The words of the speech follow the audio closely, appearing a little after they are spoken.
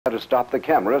had to stop the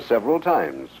camera several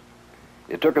times.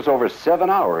 It took us over 7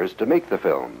 hours to make the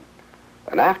film,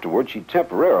 and afterward she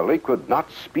temporarily could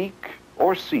not speak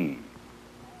or see.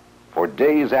 For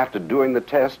days after doing the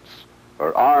tests,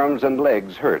 her arms and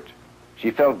legs hurt.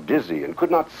 She felt dizzy and could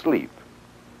not sleep.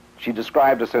 She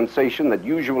described a sensation that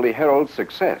usually heralds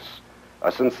success,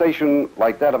 a sensation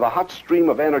like that of a hot stream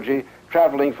of energy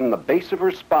traveling from the base of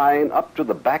her spine up to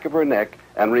the back of her neck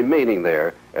and remaining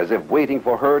there as if waiting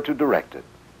for her to direct it.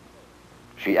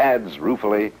 She adds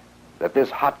ruefully that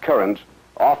this hot current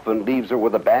often leaves her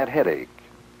with a bad headache.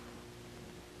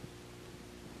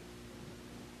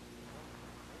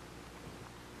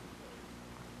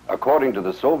 According to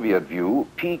the Soviet view,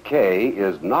 PK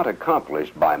is not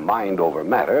accomplished by mind over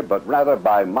matter, but rather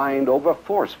by mind over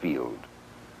force field.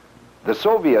 The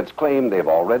Soviets claim they've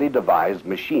already devised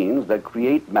machines that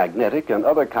create magnetic and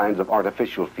other kinds of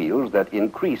artificial fields that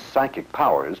increase psychic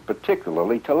powers,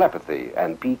 particularly telepathy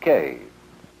and PK.